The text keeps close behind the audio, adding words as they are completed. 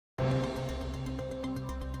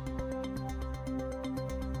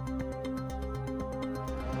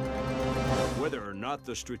not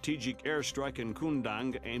the strategic airstrike in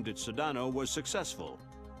Kundang aimed at Sedano was successful.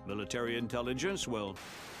 Military intelligence, well,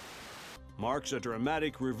 marks a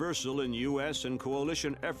dramatic reversal in U.S. and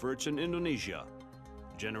coalition efforts in Indonesia.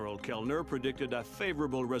 General Kellner predicted a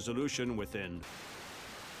favorable resolution within.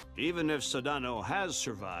 Even if Sedano has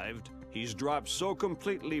survived, he's dropped so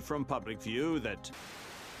completely from public view that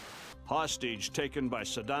hostage taken by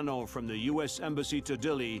Sedano from the U.S. Embassy to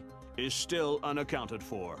Dili is still unaccounted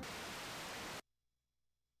for.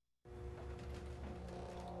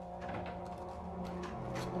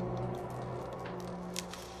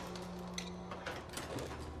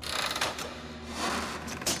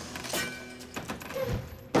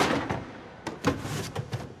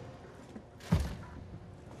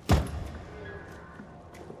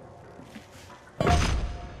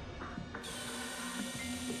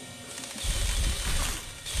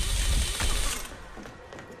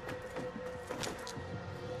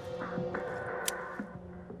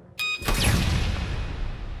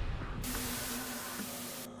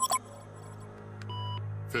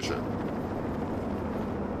 Fisher.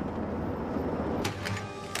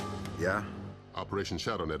 Yeah? Operation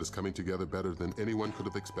ShadowNet is coming together better than anyone could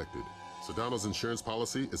have expected. Sedano's insurance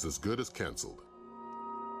policy is as good as canceled.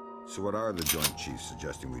 So what are the Joint Chiefs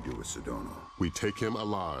suggesting we do with Sedano? We take him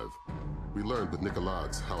alive. We learned with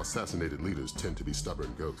Nicolades how assassinated leaders tend to be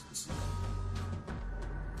stubborn ghosts.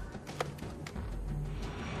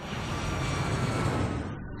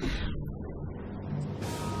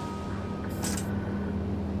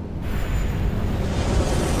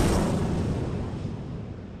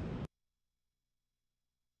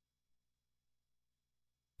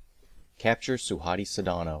 Capture Suhadi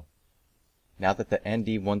Sedano. Now that the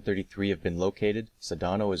ND-133 have been located,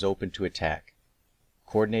 Sedano is open to attack.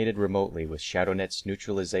 Coordinated remotely with ShadowNet's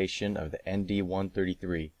neutralization of the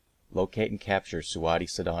ND-133, locate and capture Suhadi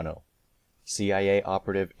Sedano. CIA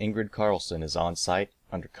operative Ingrid Carlson is on site,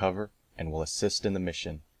 undercover, and will assist in the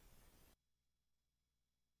mission.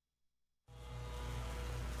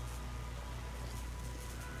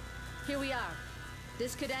 Here we are.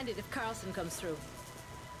 This could end it if Carlson comes through.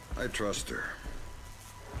 I trust her.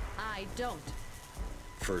 I don't.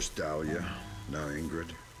 First Dahlia, now Ingrid.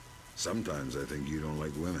 Sometimes I think you don't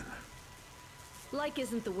like women. Like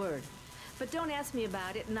isn't the word. But don't ask me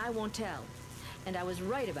about it and I won't tell. And I was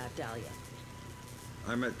right about Dahlia.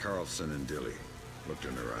 I met Carlson in Dili. Looked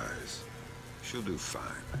in her eyes. She'll do fine.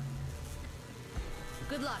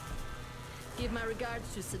 Good luck. Give my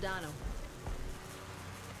regards to Sedano.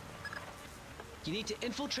 You need to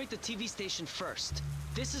infiltrate the TV station first.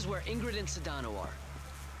 This is where Ingrid and Sedano are.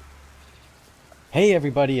 Hey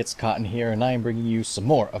everybody, it's Cotton here, and I am bringing you some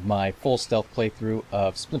more of my full stealth playthrough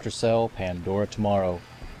of Splinter Cell Pandora Tomorrow.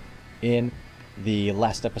 In the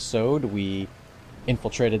last episode, we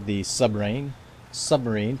infiltrated the submarine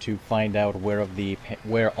to find out where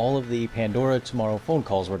all of the Pandora Tomorrow phone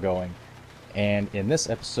calls were going. And in this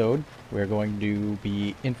episode, we're going to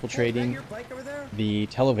be infiltrating the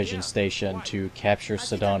television station to capture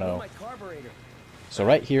Sedano. So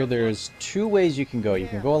right here, there's two ways you can go. You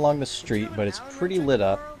can go along the street, but it's pretty lit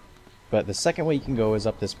up. But the second way you can go is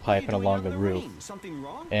up this pipe and along the roof.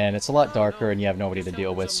 And it's a lot darker and you have nobody to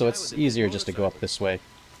deal with, so it's easier just to go up this way.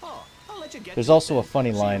 There's also a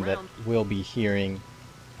funny line that we'll be hearing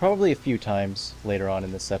probably a few times later on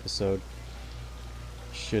in this episode.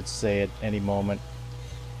 Should say at any moment.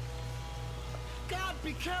 God,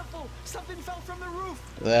 be careful! Something fell from the roof!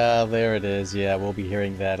 There it is. Yeah, we'll be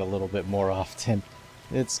hearing that a little bit more often.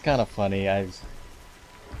 It's kind of funny.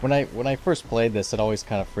 When I first played this, it always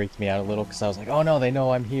kind of freaked me out a little because I was like, oh no, they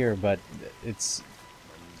know I'm here, but it's,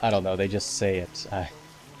 I don't know, they just say it.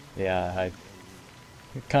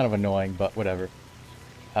 Kind of annoying, but whatever.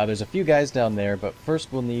 There's a few guys down there, but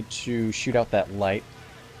first we'll need to shoot out that light.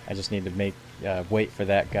 I just need to wait for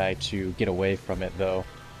that guy to get away from it, though.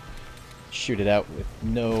 Shoot it out with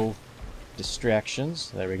no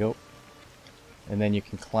distractions. There we go. And then you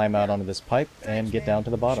can climb out onto this pipe and get down to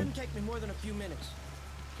the bottom. Shouldn't take me more than a few minutes.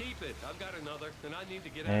 Keep it. I've got another, and I need to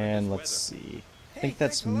get out And of this let's weather. see. I think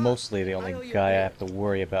that's mostly the only guy I have to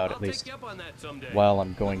worry about, at least while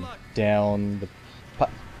I'm going down the pipe.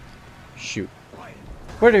 Shoot.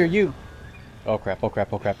 Where are you? Oh crap, oh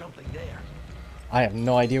crap, oh crap. I have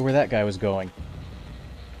no idea where that guy was going.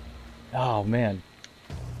 Oh man.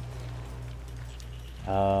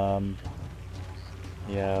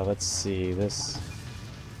 Yeah, let's see. This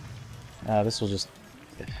will just...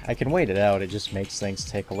 I can wait it out, it just makes things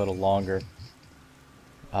take a little longer.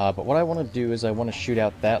 But what I want to do is I want to shoot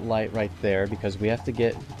out that light right there, because we have to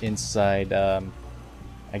get inside,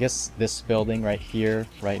 I guess this building right here,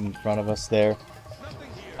 right in front of us there.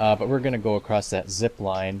 But we're going to go across that zip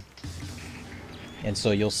line. And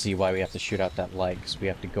so you'll see why we have to shoot out that light, because we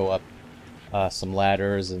have to go up some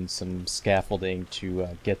ladders and some scaffolding to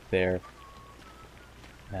get there.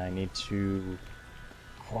 Now I need to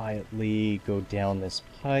quietly go down this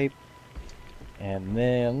pipe, and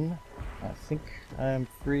then I think I'm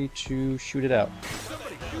free to shoot it out.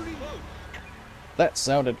 That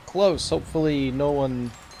sounded close. Hopefully no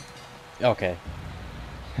one... Okay.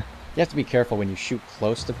 You have to be careful when you shoot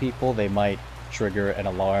close to people. They might trigger an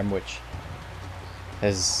alarm, which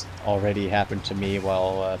has already happened to me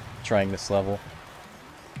while trying this level.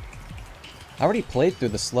 I already played through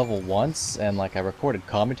this level once, and like I recorded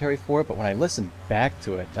commentary for it, but when I listened back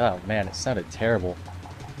to it, oh man, it sounded terrible.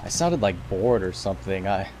 I sounded like bored or something.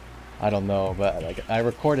 I don't know, but like I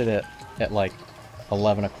recorded it at like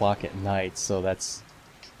 11 o'clock at night, so that's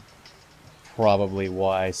probably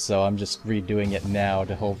why. So I'm just redoing it now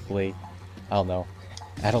to hopefully, I don't know,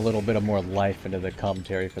 add a little bit of more life into the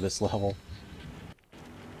commentary for this level.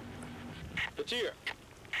 Batir,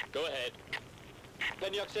 go ahead.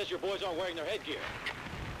 Penyuk says your boys aren't wearing their headgear.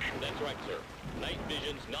 That's right, sir. Night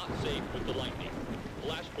vision's not safe with the lightning.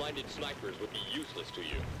 Flash-blinded snipers would be useless to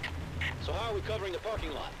you. So how are we covering the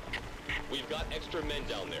parking lot? We've got extra men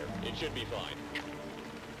down there. It should be fine.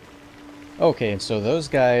 Okay, and so those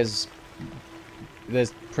guys,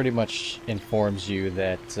 this pretty much informs you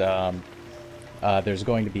that there's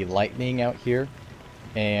going to be lightning out here,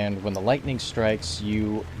 and when the lightning strikes,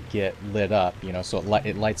 you get lit up, you know, so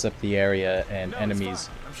it lights up the area, and enemies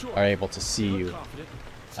are able to see you.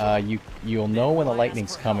 You'll know when the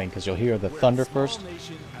lightning's coming because you'll hear the thunder first,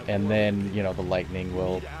 and then, you know, the lightning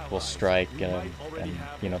will strike, and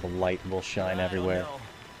you know, the light will shine everywhere.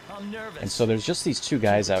 And so there's just these two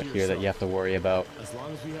guys out here that you have to worry about. As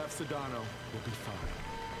long as we have Sedano, we'll be fine.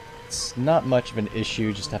 It's not much of an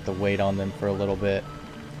issue, just have to wait on them for a little bit.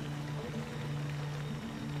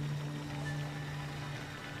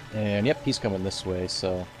 And yep, he's coming this way,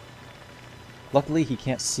 so... Luckily he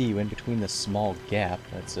can't see you in between this small gap.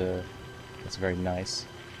 That's very nice.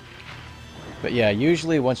 But yeah,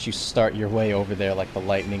 usually once you start your way over there, like, the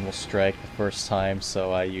lightning will strike the first time,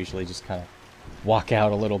 so I usually just kind of walk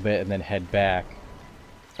out a little bit and then head back.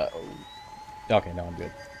 Okay, no, I'm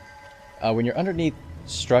good. When you're underneath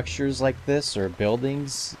structures like this, or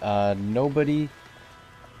buildings, nobody...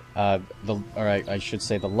 I should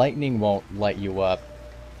say, the lightning won't light you up.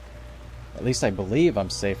 At least I believe I'm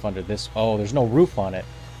safe under this. Oh, there's no roof on it.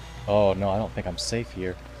 Oh, no, I don't think I'm safe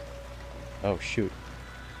here. Oh, shoot.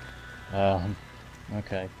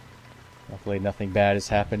 Okay. Hopefully nothing bad has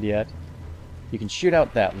happened yet. You can shoot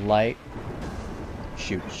out that light.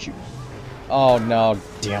 Shoot, shoot. Oh, no,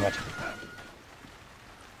 damn it.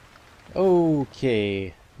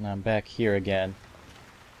 Okay. Now I'm back here again.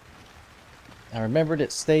 I remembered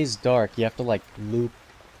it stays dark. You have to, like, loop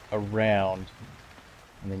around.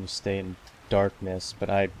 And then you stay in darkness, but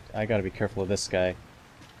I gotta be careful of this guy.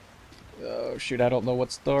 Oh shoot, I don't know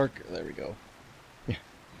what's dark. There we go. I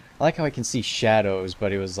like how I can see shadows,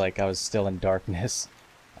 but it was like I was still in darkness.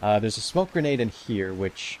 There's a smoke grenade in here,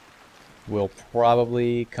 which will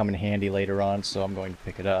probably come in handy later on, so I'm going to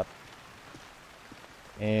pick it up.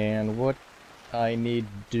 And what I need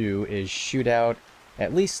to do is shoot out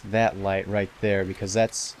at least that light right there, because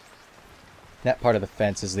that part of the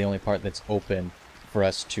fence is the only part that's open for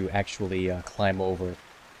us to actually climb over.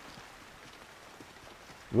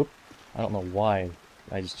 Whoop. I don't know why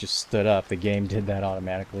I just stood up. The game did that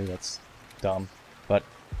automatically. That's dumb. But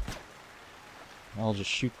I'll just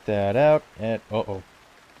shoot that out, and uh-oh.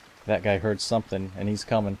 That guy heard something, and he's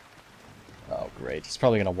coming. Oh, great. He's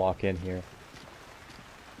probably gonna walk in here.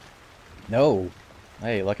 No!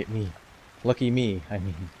 Hey, look at me. Lucky me, I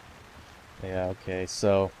mean. Yeah, okay,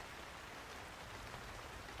 so...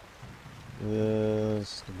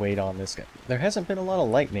 just wait on this guy. There hasn't been a lot of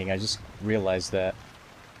lightning, I just realized that.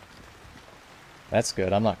 That's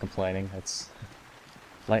good, I'm not complaining.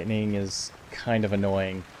 Lightning is kind of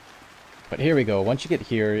annoying. But here we go, once you get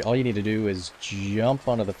here, all you need to do is jump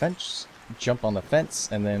onto the fence,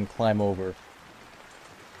 and then climb over.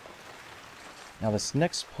 Now this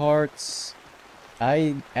next part,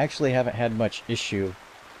 I actually haven't had much issue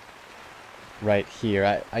right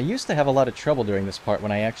here. I used to have a lot of trouble during this part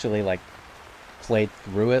when I actually, like, played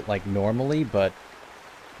through it like normally, but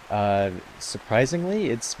surprisingly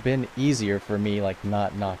it's been easier for me, like,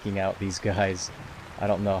 not knocking out these guys. I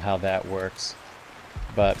don't know how that works,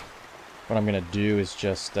 but what I'm gonna do is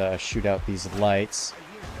just shoot out these lights.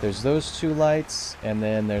 There's those two lights, and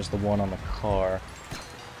then there's the one on the car,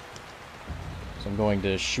 so I'm going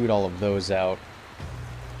to shoot all of those out.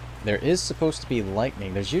 there is supposed to be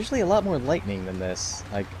lightning. There's usually a lot more lightning than this.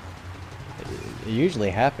 Like, it usually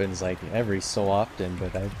happens like every so often,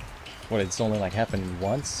 but it's only like happened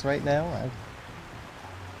once right now?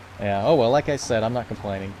 Yeah, oh well, like I said, I'm not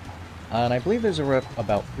complaining. And I believe there's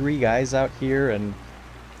about 3 guys out here, and,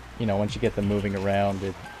 you know, once you get them moving around,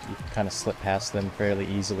 you kind of slip past them fairly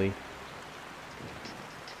easily.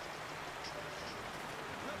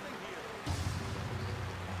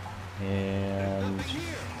 And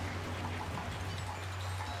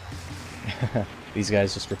these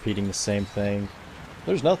guys just repeating the same thing.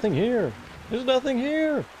 There's nothing here! There's nothing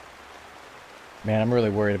here! Man, I'm really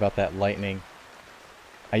worried about that lightning.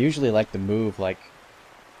 I usually like to move, like,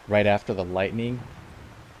 right after the lightning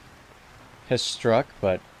has struck,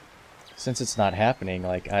 but since it's not happening,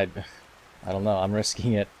 like, I don't know, I'm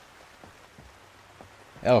risking it.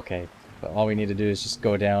 Okay, but all we need to do is just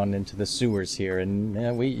go down into the sewers here,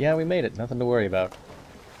 and we made it, nothing to worry about.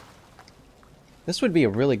 This would be a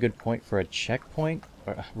really good point for a checkpoint,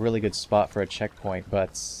 or a really good spot for a checkpoint,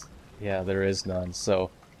 but yeah, there is none, so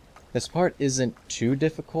this part isn't too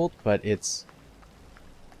difficult, but it's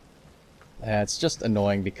just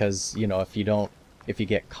annoying because, you know, if you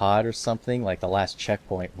get caught or something, like the last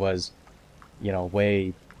checkpoint was, you know,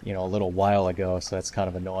 a little while ago, so that's kind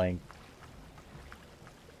of annoying.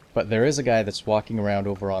 But there is a guy that's walking around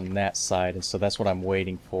over on that side, and so that's what I'm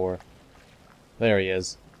waiting for. There he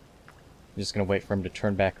is. I'm just gonna wait for him to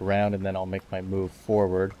turn back around, and then I'll make my move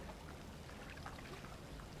forward.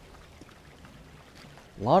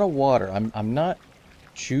 A lot of water. I'm not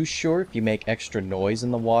too sure if you make extra noise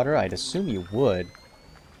in the water. I'd assume you would,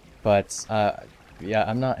 but yeah,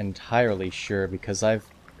 I'm not entirely sure because I've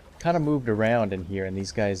kind of moved around in here and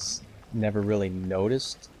these guys never really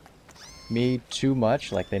noticed me too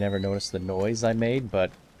much. Like, they never noticed the noise I made,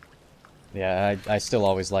 but yeah, I still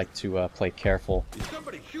always like to play careful. Is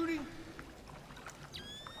somebody shooting?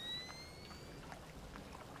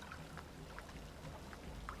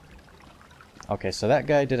 Okay, so that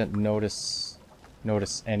guy didn't notice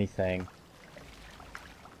anything,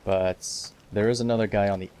 but there is another guy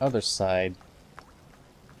on the other side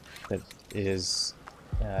that is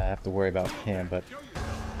I have to worry about him, but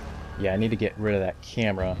yeah, I need to get rid of that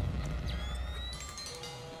camera.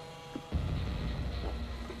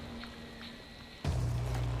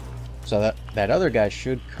 So that other guy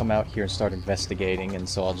should come out here and start investigating, and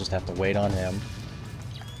so I'll just have to wait on him.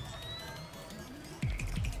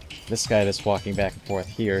 This guy that's walking back and forth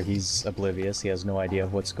here, he's oblivious. He has no idea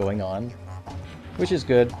of what's going on, which is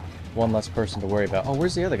good. One less person to worry about. Oh,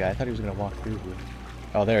 where's the other guy? I thought he was going to walk through here.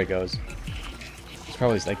 Oh, there he goes. He's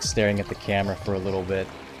probably like staring at the camera for a little bit.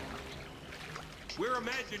 We're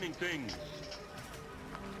imagining things.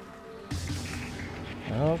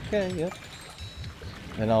 Okay, yep.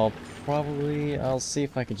 And I'll see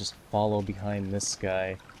if I can just follow behind this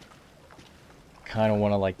guy. Kind of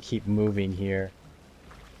want to like keep moving here.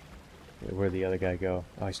 Where'd the other guy go?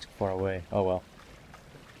 Oh, he's too far away. Oh well.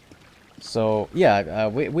 So yeah,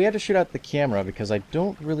 we had to shoot out the camera because I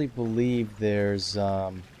don't really believe there's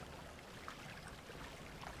I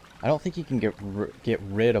don't think you can get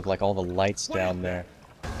rid of like all the lights down there.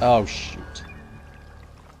 Oh shoot.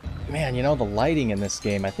 Man, you know, the lighting in this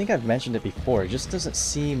game, I think I've mentioned it before, it just doesn't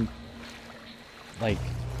seem like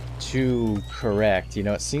too correct. You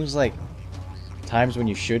know, it seems like times when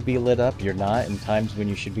you should be lit up, you're not, and times when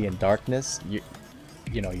you should be in darkness, you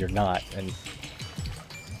know, you're not. And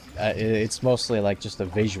it's mostly like just a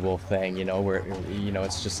visual thing, you know, where, you know,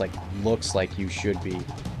 it's just like looks like you should be.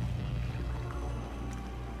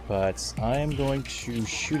 But I'm going to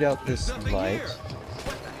shoot out this light.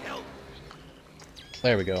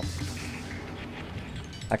 There we go.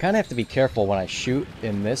 I kind of have to be careful when I shoot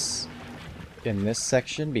in this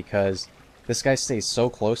section because this guy stays so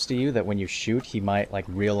close to you that when you shoot, he might like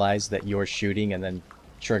realize that you're shooting and then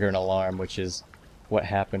trigger an alarm, which is what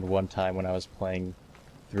happened one time when I was playing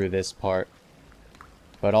through this part.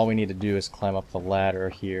 But all we need to do is climb up the ladder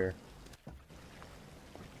here.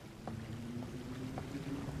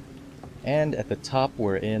 And at the top,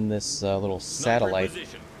 we're in this little satellite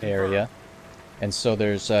area. And so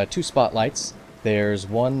there's 2 spotlights. There's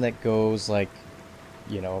one that goes like,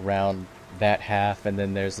 you know, around that half, and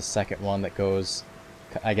then there's the second one that goes,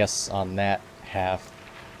 I guess, on that half.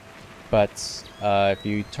 But if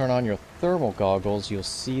you turn on your thermal goggles, you'll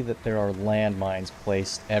see that there are landmines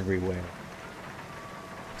placed everywhere.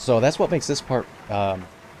 So that's what makes this part, I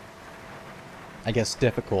guess,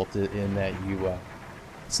 difficult in that you,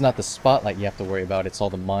 it's not the spotlight you have to worry about, it's all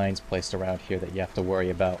the mines placed around here that you have to worry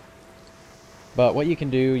about. But what you can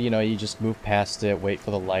do, you know, you just move past it, wait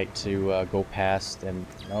for the light to go past, and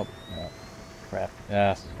nope, no. crap.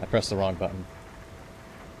 Ah, I pressed the wrong button.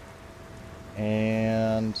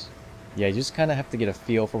 And yeah, you just kind of have to get a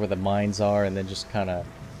feel for where the mines are and then just kind of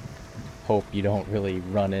hope you don't really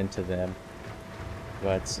run into them.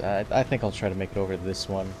 But I think I'll try to make it over to this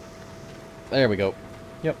one. There we go.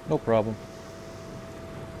 Yep, no problem.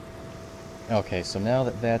 Okay, so now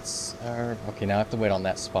that that's our... Okay, now I have to wait on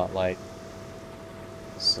that spotlight.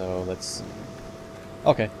 So let's see.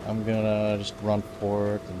 Okay, I'm gonna just run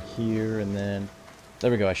for it and here and then...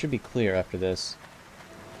 There we go, I should be clear after this.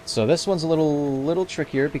 So this one's a little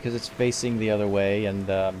trickier because it's facing the other way and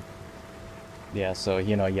yeah, so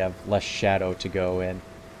you know, you have less shadow to go in.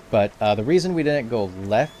 But the reason we didn't go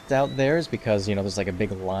left out there is because, you know, there's like a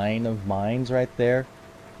big line of mines right there.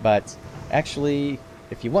 But actually,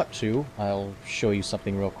 if you want to, I'll show you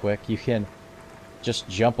something real quick. You can just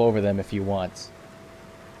jump over them if you want,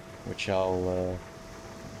 which I'll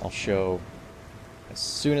show. As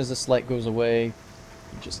soon as this light goes away,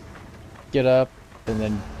 you just get up and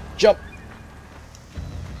then jump.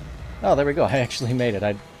 Oh, there we go. I actually made it.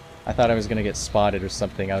 I thought I was going to get spotted or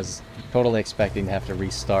something. I was totally expecting to have to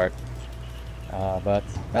restart. But,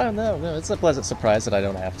 no, it's a pleasant surprise that I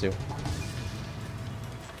don't have to.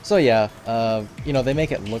 So yeah, you know, they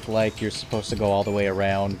make it look like you're supposed to go all the way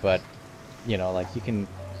around, but, you know, like, you can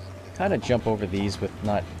kind of jump over these with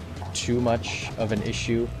not too much of an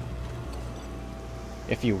issue.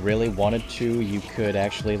 If you really wanted to, you could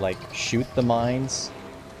actually, like, shoot the mines,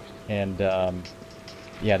 and,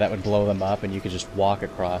 yeah, that would blow them up and you could just walk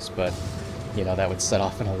across, but, you know, that would set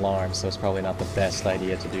off an alarm, so it's probably not the best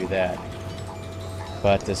idea to do that.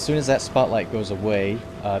 But as soon as that spotlight goes away,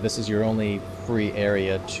 this is your only free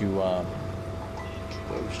area to, oh,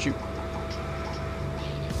 shoot.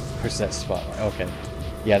 Where's that spotlight? Okay.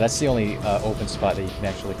 Yeah, that's the only open spot that you can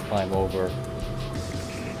actually climb over.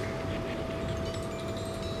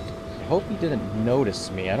 I hope he didn't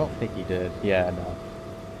notice me. I don't think he did. Yeah, no.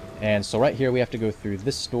 And so right here we have to go through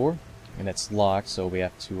this door, and it's locked, so we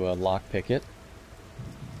have to lockpick it.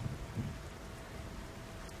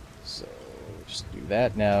 So just do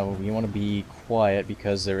that. Now we want to be quiet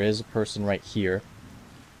because there is a person right here,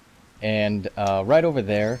 and right over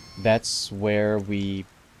there, that's where we,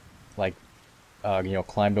 like, you know,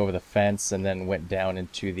 climbed over the fence and then went down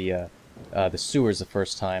into the sewers the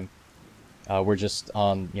first time. We're just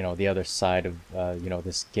on, you know, the other side of you know,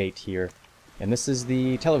 this gate here. And this is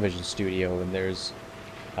the television studio, and there's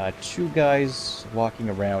two guys walking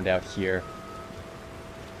around out here.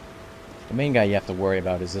 The main guy you have to worry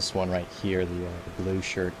about is this one right here, the blue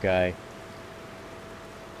shirt guy.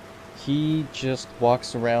 He just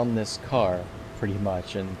walks around this car, pretty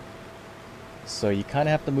much, and so you kind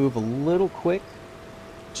of have to move a little quick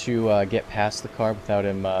to get past the car without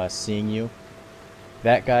him seeing you.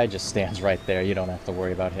 That guy just stands right there, you don't have to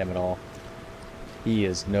worry about him at all. He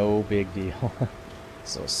is no big deal.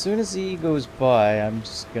 So as soon as he goes by, I'm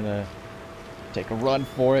just gonna take a run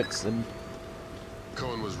for it and...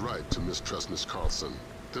 Cohen was right to mistrust Miss Carlson.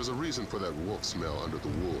 There's a reason for that wolf smell under the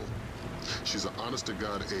wool. She's an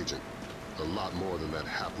honest-to-God agent. A lot more than that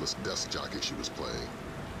hapless desk jockey she was playing.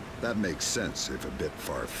 That makes sense, if a bit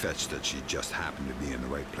far-fetched that she just happened to be in the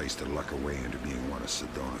right place to luck her way into being one of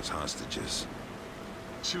Sedona's hostages.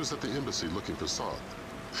 She was at the embassy looking for Saul.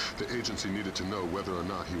 The agency needed to know whether or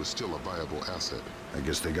not he was still a viable asset. I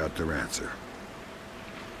guess they got their answer.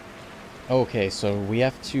 Okay, so we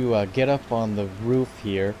have to get up on the roof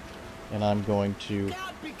here, and I'm going to...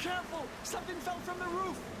 God, be careful! Something fell from the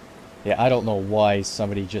roof! Yeah, I don't know why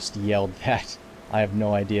somebody just yelled that. I have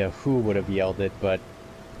no idea who would have yelled it, but...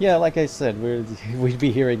 Yeah, like I said, we'd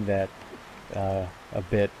be hearing that a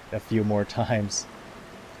few more times.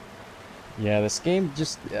 Yeah, this game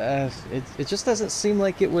just, it just doesn't seem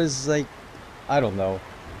like it was, like, I don't know,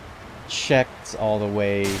 checked all the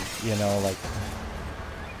way, you know, like,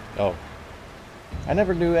 oh. I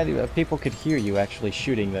never knew any people could hear you actually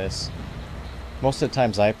shooting this. Most of the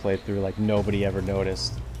times I played through, like, nobody ever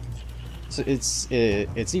noticed. So it's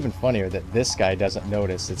even funnier that this guy doesn't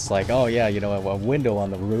notice. It's like, oh yeah, you know, a window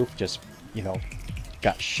on the roof just, you know,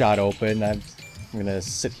 got shot open. I'm gonna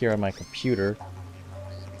sit here on my computer.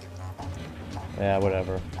 Yeah,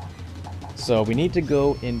 whatever. So we need to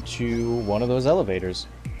go into one of those elevators.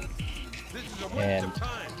 And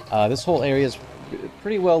this whole area is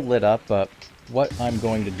pretty well lit up, but what I'm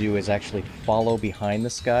going to do is actually follow behind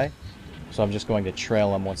this guy. So I'm just going to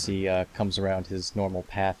trail him once he comes around his normal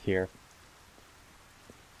path here.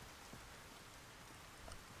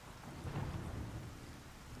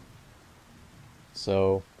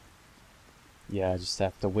 So, yeah, I just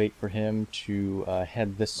have to wait for him to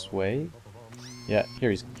head this way. Yeah,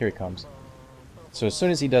 here he comes. So as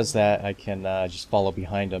soon as he does that, I can just follow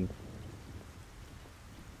behind him.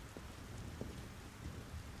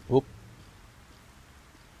 Whoop.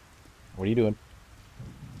 What are you doing?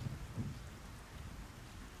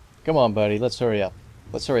 Come on, buddy. Let's hurry up.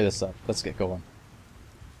 Let's hurry this up. Let's get going.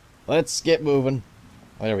 Let's get moving.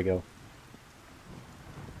 Oh, there we go.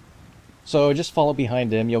 So just follow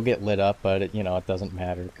behind him. You'll get lit up, but it doesn't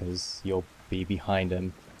matter because you'll be behind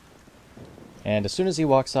him. And as soon as he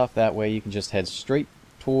walks off that way, you can just head straight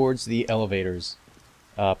towards the elevators.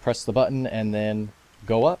 Press the button and then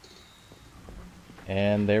go up.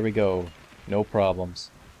 And there we go. No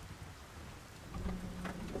problems.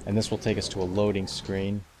 And this will take us to a loading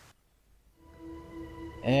screen.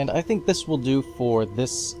 And I think this will do for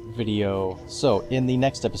this video. So, in the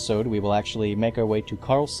next episode, we will actually make our way to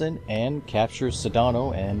Carlson and capture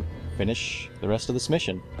Sedano and finish the rest of this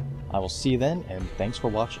mission. I will see you then, and thanks for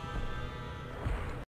watching.